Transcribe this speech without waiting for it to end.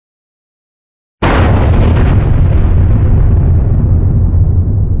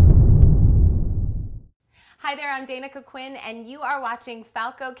Hi there, I'm Danica Quinn, and you are watching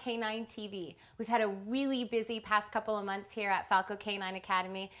Falco Canine TV. We've had a really busy past couple of months here at Falco Canine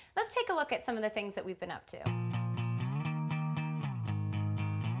Academy. Let's take a look at some of the things that we've been up to.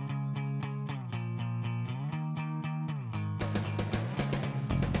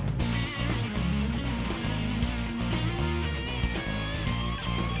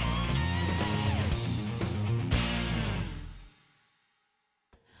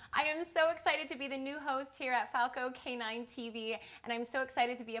 I am so excited to be the new host here at Falco Canine TV, and I'm so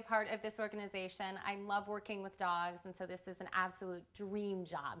excited to be a part of this organization. I love working with dogs, and so this is an absolute dream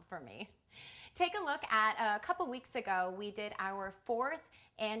job for me. Take a look at a couple weeks ago, we did our 4th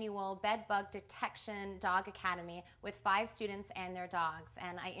annual Bed Bug Detection Dog Academy with 5 students and their dogs.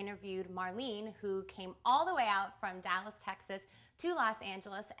 And I interviewed Marlene, who came all the way out from Dallas, Texas to Los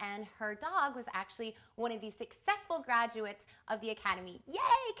Angeles, and her dog was actually one of the successful graduates of the Academy. Yay,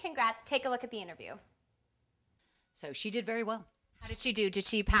 congrats. Take a look at the interview. So she did very well. How did she do? Did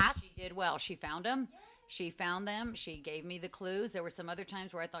she pass? She did well. She found them. Yay. She found them. She gave me the clues. There were some other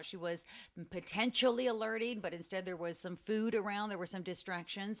times where I thought she was potentially alerting, but instead there was some food around. There were some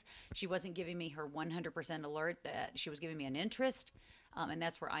distractions. She wasn't giving me her 100% alert. That she was giving me an interest, and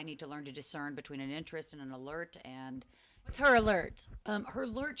that's where I need to learn to discern between an interest and an alert. And what's her alert? Her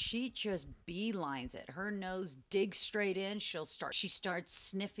alert, she just beelines it. Her nose digs straight in. She starts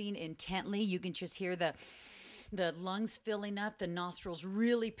sniffing intently. You can just hear the lungs filling up, the nostrils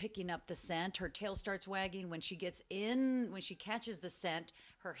really picking up the scent. Her tail starts wagging. When she gets in, when she catches the scent,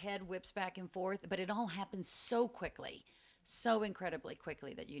 her head whips back and forth. But it all happens so quickly, so incredibly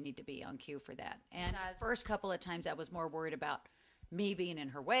quickly, that you need to be on cue for that. And the first couple of times I was more worried about me being in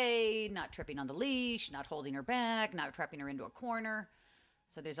her way, not tripping on the leash, not holding her back, not trapping her into a corner.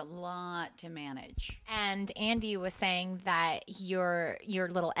 So there's a lot to manage. And Andy was saying that your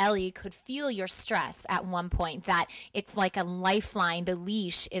little Ellie could feel your stress at one point, that it's like a lifeline. The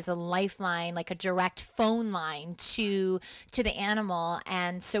leash is a lifeline, like a direct phone line to the animal.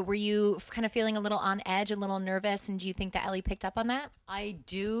 And so were you kind of feeling a little on edge, a little nervous? And do you think that Ellie picked up on that?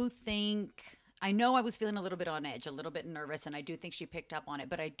 I know I was feeling a little bit on edge, a little bit nervous, and I do think she picked up on it.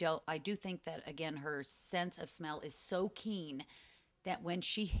 But I do think that, again, her sense of smell is so keen that when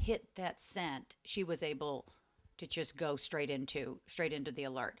she hit that scent, she was able to just go straight into the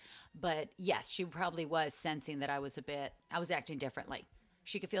alert. But yes, she probably was sensing that I was acting differently.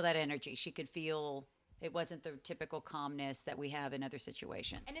 She could feel that energy. She could feel it wasn't the typical calmness that we have in other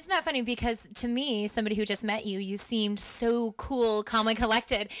situations. And isn't that funny? Because to me, somebody who just met you, you seemed so cool, calm, and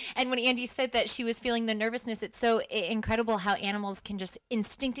collected. And when Andy said that she was feeling the nervousness, it's so incredible how animals can just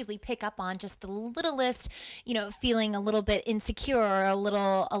instinctively pick up on just the littlest, feeling a little bit insecure or a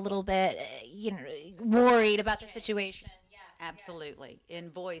little bit, worried about the situation. Yes, absolutely. Yes. In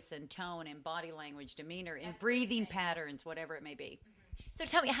voice and tone and body language, demeanor, in breathing patterns, whatever it may be. So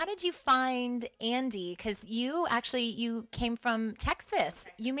tell me, how did you find Andy? Because you came from Texas.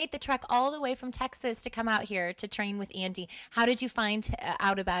 You made the trek all the way from Texas to come out here to train with Andy. How did you find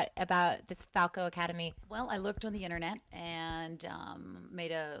out about this Falco Academy? Well, I looked on the internet and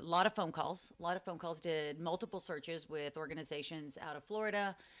made a lot of phone calls. Did multiple searches with organizations out of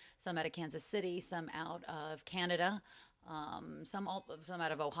Florida, some out of Kansas City, some out of Canada, some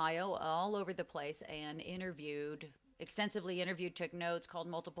out of Ohio, all over the place, and extensively interviewed, took notes, called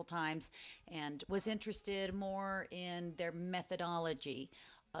multiple times, and was interested more in their methodology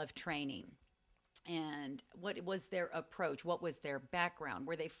of training. And what was their approach? What was their background?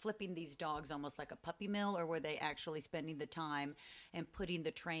 Were they flipping these dogs almost like a puppy mill, or were they actually spending the time and putting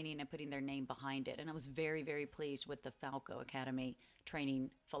the training and putting their name behind it? And I was very, very pleased with the Falco Academy training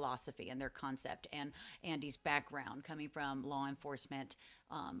philosophy and their concept, and Andy's background coming from law enforcement,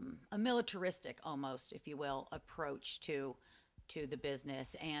 a militaristic almost, if you will, approach to the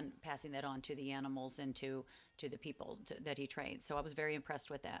business, and passing that on to the animals and to the people that he trains. So I was very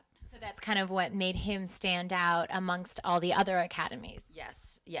impressed with that. So that's kind of what made him stand out amongst all the other academies.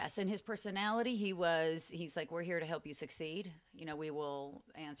 Yes. And his personality, he's like, we're here to help you succeed. We will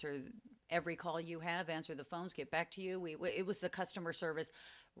answer every call you have, answer the phones, get back to you. It was the customer service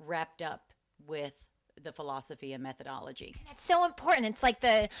wrapped up with the philosophy and methodology. That's so important. It's like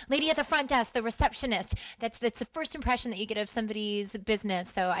the lady at the front desk, the receptionist. That's the first impression that you get of somebody's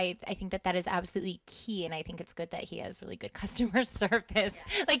business. So I think that is absolutely key, and I think it's good that he has really good customer service,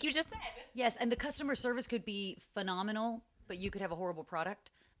 like you just said. Yes, and the customer service could be phenomenal, but you could have a horrible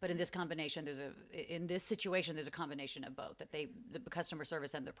product. But in this combination, in this situation, there's a combination of both, that the customer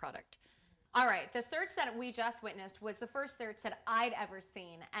service and the product. All right, the search that we just witnessed was the first search that I'd ever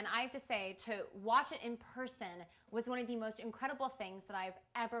seen. And I have to say, to watch it in person was one of the most incredible things that I've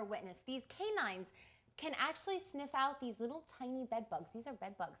ever witnessed. These canines can actually sniff out these little tiny bed bugs. These are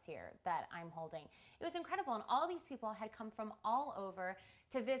bed bugs here that I'm holding. It was incredible, and all these people had come from all over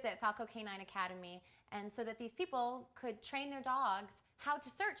to visit Falco Canine Academy, and so that these people could train their dogs how to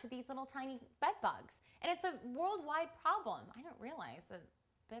search for these little tiny bed bugs. And it's a worldwide problem. I didn't realize that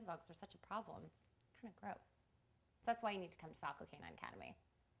bed bugs are such a problem. Kind of gross. So that's why you need to come to Falco Canine Academy,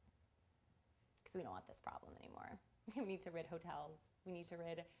 because we don't want this problem anymore. We need to rid hotels. We need to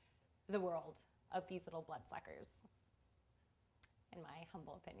rid the world of these little bloodsuckers, in my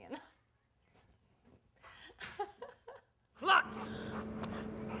humble opinion. Lux!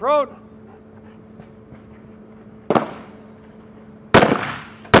 Road!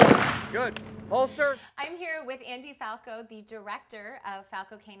 Good. Holster. I'm here with Andy Falco, the director of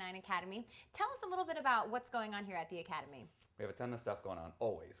Falco Canine Academy. Tell us a little bit about what's going on here at the Academy. We have a ton of stuff going on,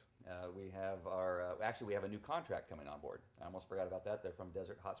 always. We have our, actually we have a new contract coming on board. I almost forgot about that. They're from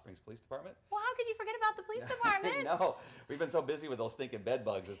Desert Hot Springs Police Department. Well, how could you forget about the police department? No, we've been so busy with those stinking bed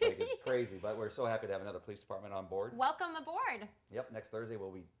bugs, it's like it's crazy, but we're so happy to have another police department on board. Welcome aboard. Yep, next Thursday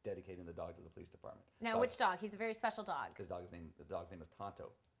we'll be dedicating the dog to the police department. Now, which dog? He's a very special dog. The dog's name is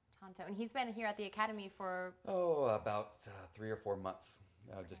Tonto. Tonto, and he's been here at the Academy for... Oh, about 3 or 4 months.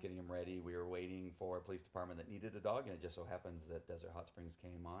 Just getting him ready. We were waiting for a police department that needed a dog, and it just so happens that Desert Hot Springs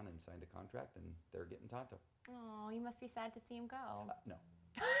came on and signed a contract, and they're getting Tonto. Oh, you must be sad to see him go. No.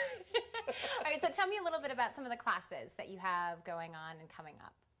 All right, so tell me a little bit about some of the classes that you have going on and coming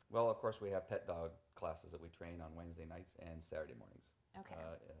up. Well, of course, we have pet dog classes that we train on Wednesday nights and Saturday mornings. Okay.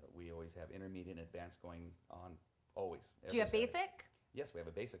 We always have intermediate and advanced going on, always. Do you have Saturday. basic? Yes, we have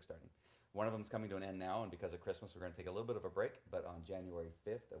a basic starting. One of them is coming to an end now, and because of Christmas, we're going to take a little bit of a break. But on January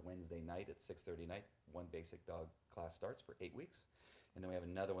 5th, a Wednesday night at 6:30 night, one basic dog class starts for 8 weeks. And then we have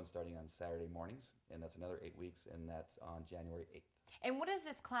another one starting on Saturday mornings, and that's another 8 weeks, and that's on January 8th. And what does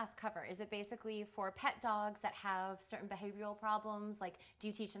this class cover? Is it basically for pet dogs that have certain behavioral problems? Like, do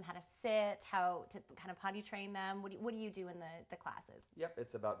you teach them how to sit, how to kind of potty train them? What do you do in the classes? Yep,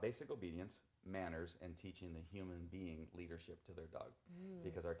 it's about basic obedience, manners, and teaching the human being leadership to their dog.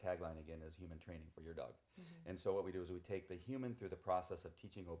 Because our tagline, again, is human training for your dog. And so what we do is we take the human through the process of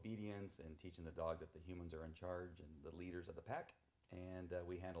teaching obedience and teaching the dog that the humans are in charge and the leaders of the pack. And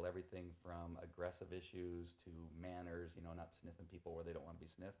we handle everything from aggressive issues to manners, you know, not sniffing people where they don't want to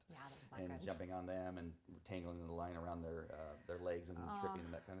be sniffed. Yeah, that's not and good. Jumping on them and tangling the line around their legs and tripping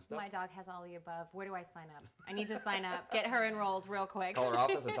and that kind of stuff. My dog has all the above. Where do I sign up? I need to sign up. Get her enrolled real quick. Call our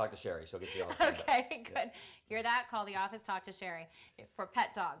office and talk to Sherry. She'll get you all signed up. Okay, good. Hear that? Call the office, talk to Sherry for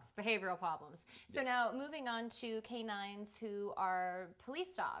pet dogs, behavioral problems. So now moving on to canines who are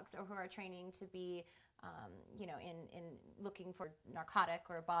police dogs or who are training to be you know, in looking for narcotic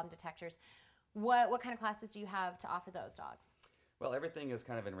or bomb detectors. What kind of classes do you have to offer those dogs? Well, everything is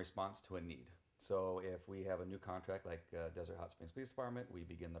kind of in response to a need. So if we have a new contract like Desert Hot Springs Police Department, we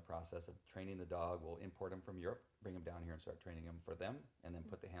begin the process of training the dog. We'll import him from Europe, bring him down here and start training him for them, and then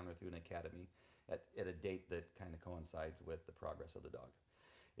put the handler through an academy at a date that kind of coincides with the progress of the dog.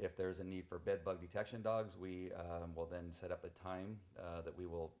 If there's a need for bed bug detection dogs, we will then set up a time that we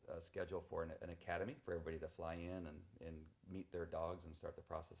will schedule for an academy for everybody to fly in and meet their dogs and start the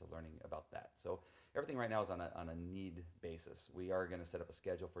process of learning about that. So everything right now is on a need basis. We are going to set up a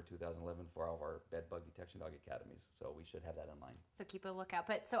schedule for 2011 for all of our bed bug detection dog academies. So we should have that in line. So keep a lookout.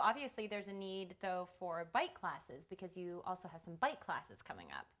 But so obviously there's a need though for bite classes because you also have some bite classes coming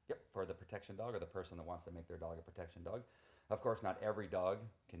up. Yep, for the protection dog or the person that wants to make their dog a protection dog. Of course, not every dog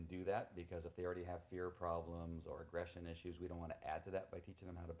can do that because if they already have fear problems or aggression issues, we don't want to add to that by teaching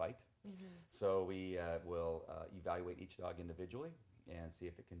them how to bite. So we will evaluate each dog individually and see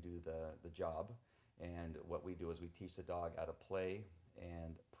if it can do the job. And what we do is we teach the dog how to play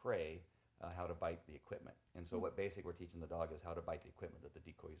and pray how to bite the equipment. And so what basically we're teaching the dog is how to bite the equipment that the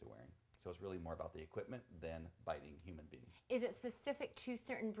decoys are wearing. So it's really more about the equipment than biting human beings. Is it specific to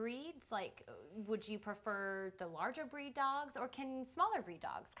certain breeds? Like, would you prefer the larger breed dogs or can smaller breed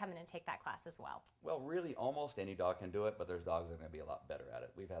dogs come in and take that class as well? Well, really almost any dog can do it, but there's dogs that are going to be a lot better at it.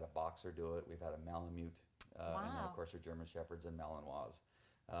 We've had a boxer do it. We've had a Malamute. Wow. And then, of course, your German Shepherds and Malinois.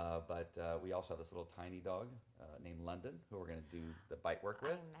 But we also have this little tiny dog named London who we're going to do the bite work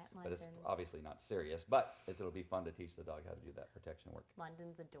with. I met London. But it's obviously not serious, but it'll be fun to teach the dog how to do that protection work.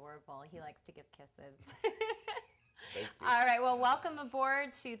 London's adorable. He likes to give kisses. Thank you. All right, well, welcome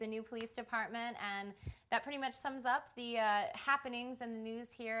aboard to the new police department, and that pretty much sums up the happenings and the news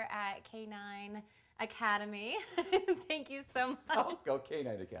here at K9 Academy. Thank you so much. Falco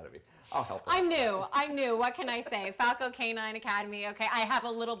Canine Academy. I'll help. I'm new. What can I say? Falco Canine Academy. Okay, I have a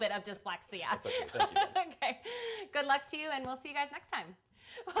little bit of dyslexia. That's okay. Thank you. Okay. Good luck to you, and we'll see you guys next time.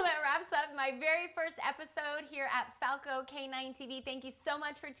 Well, that wraps up my very first episode here at Falco K9 TV. Thank you so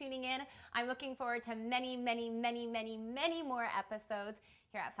much for tuning in. I'm looking forward to many, many, many, many, many more episodes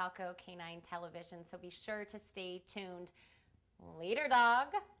here at Falco K9 Television, so be sure to stay tuned. Later, dog.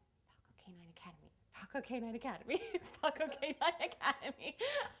 Falco K9 Academy. Falco K9 Academy. Falco K9 Academy.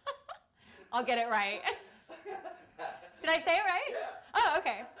 I'll get it right. Did I say it right? Yeah. Oh,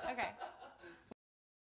 okay. Okay.